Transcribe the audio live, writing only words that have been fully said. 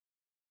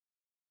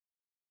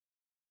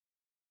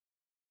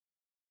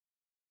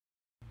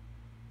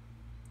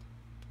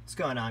What's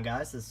going on,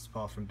 guys? This is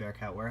Paul from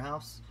Bearcat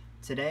Warehouse.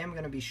 Today I'm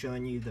going to be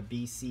showing you the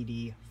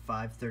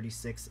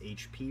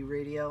BCD36HP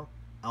radio.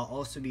 I'll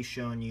also be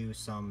showing you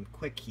some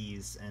quick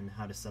keys and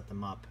how to set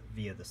them up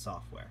via the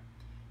software.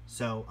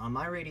 So on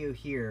my radio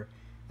here,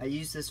 I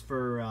use this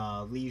for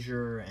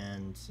leisure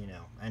and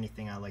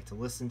anything I like to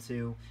listen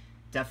to.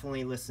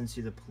 Definitely listen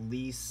to the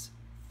police,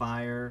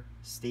 fire,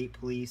 state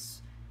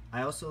police.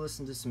 I also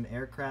listen to some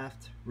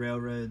aircraft,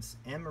 railroads,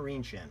 and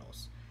marine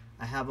channels.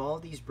 I have all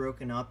these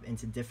broken up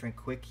into different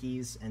quick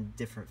keys and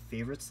different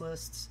favorites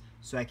lists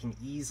so I can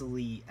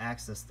easily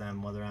access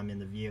them whether I'm in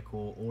the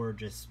vehicle or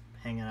just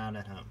hanging out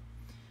at home.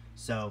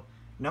 So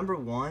number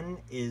one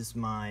is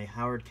my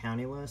Howard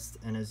County list,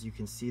 and as you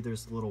can see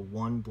there's a little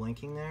 1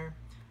 blinking there.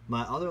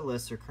 My other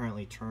lists are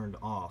currently turned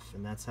off,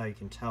 and that's how you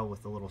can tell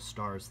with the little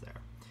stars there.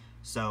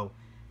 So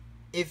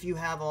if you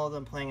have all of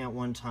them playing at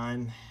one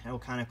time, it'll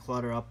kind of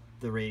clutter up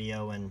the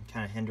radio and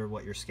kind of hinder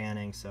what you're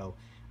scanning. So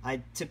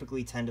I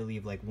typically tend to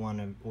leave like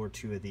 1 or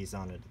 2 of these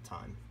on at a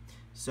time.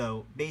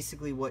 So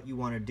basically what you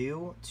want to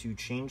do to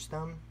change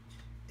them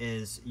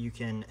is you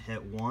can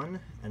hit 1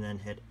 and then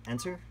hit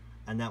enter,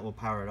 and that will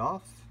power it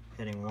off.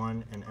 Hitting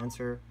 1 and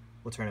enter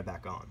will turn it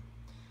back on.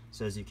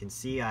 So as you can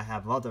see, I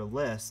have other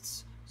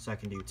lists, so I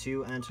can do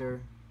 2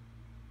 enter,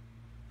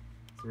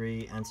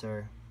 3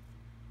 enter,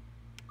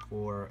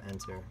 4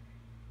 enter,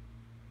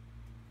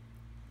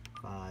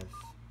 5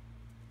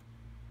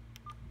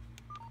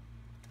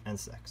 and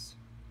 6.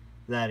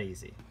 That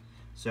easy.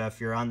 So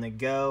if you're on the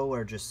go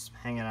or just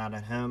hanging out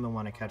at home and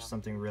want to catch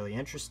something really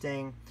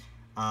interesting,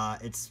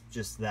 it's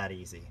just that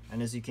easy.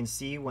 And as you can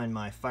see, when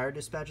my fire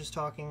dispatch is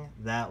talking,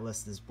 that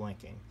list is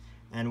blinking.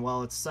 And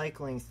while it's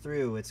cycling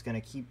through, it's going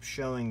to keep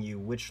showing you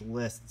which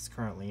list it's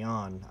currently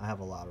on. I have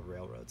a lot of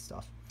railroad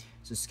stuff.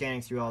 So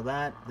scanning through all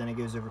that, then it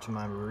goes over to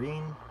my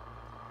marine.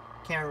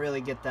 Can't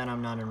really get that,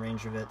 I'm not in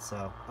range of it,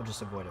 so I'll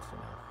just avoid it for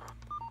now.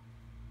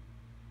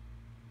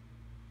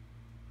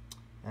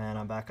 And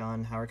I'm back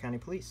on Howard County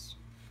Police.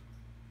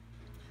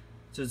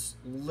 So it's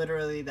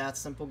literally that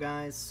simple,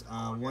 guys.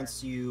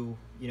 Once you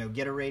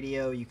get a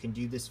radio, you can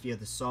do this via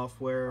the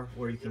software,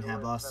 or you can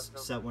have us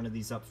set one of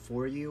these up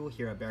for you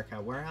here at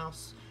Bearcat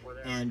Warehouse.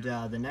 And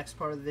the next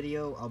part of the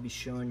video, I'll be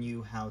showing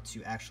you how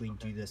to actually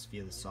do this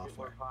via the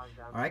software.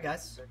 Alright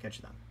guys, catch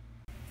you then.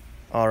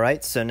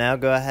 Alright, so now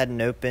go ahead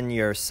and open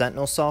your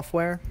Sentinel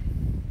software.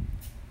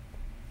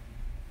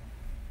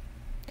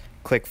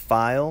 Click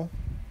File,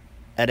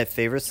 Edit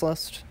Favorites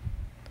List.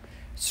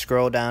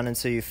 Scroll down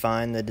until you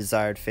find the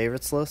desired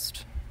favorites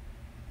list.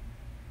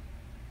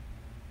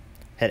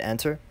 Hit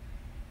enter.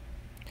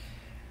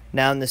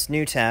 Now in this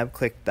new tab,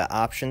 click the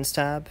Options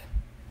tab,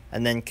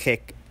 and then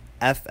click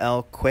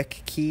FL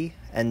Quick Key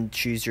and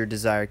choose your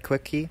desired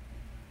quick key.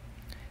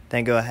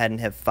 Then go ahead and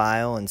hit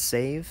File and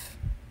Save.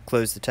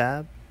 Close the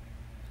tab.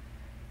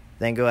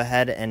 Then go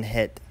ahead and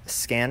hit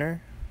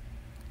Scanner,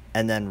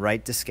 and then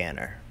Write to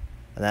Scanner.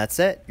 And that's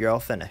it. You're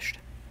all finished.